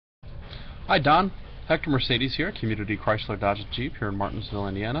Hi Don, Hector Mercedes here, Community Chrysler Dodge Jeep here in Martinsville,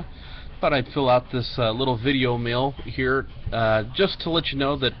 Indiana. Thought I'd fill out this little video mail here just to let you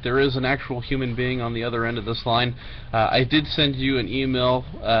know that there is an actual human being on the other end of this line. I did send you an email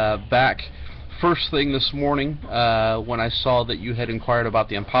back first thing this morning when I saw that you had inquired about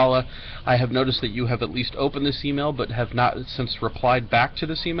the Impala. I have noticed that you have at least opened this email but have not since replied back to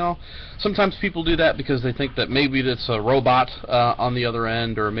this email. Sometimes people do that because they think that maybe it's a robot on the other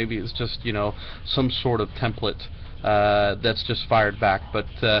end, or maybe it's just, you know, some sort of template that's just fired back. But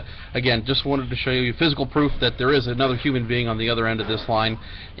again, just wanted to show you physical proof that there is another human being on the other end of this line,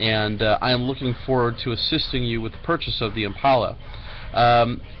 and I am looking forward to assisting you with the purchase of the Impala.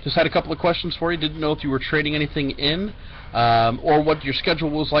 Just had a couple of questions for you. Didn't know if you were trading anything in, or what your schedule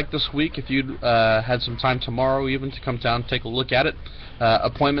was like this week, if you'd had some time tomorrow even to come down and take a look at it.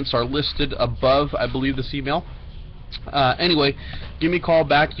 Appointments are listed above, I believe, this email. Anyway, give me a call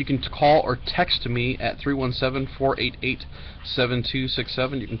back. You can call or text me at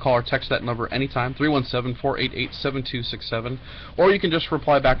 317-488-7267. You can call or text that number anytime, 317-488-7267, or you can just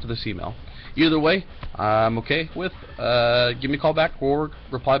reply back to this email. Either way, I'm okay with give me a call back or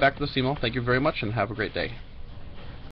reply back to this email. Thank you very much and have a great day.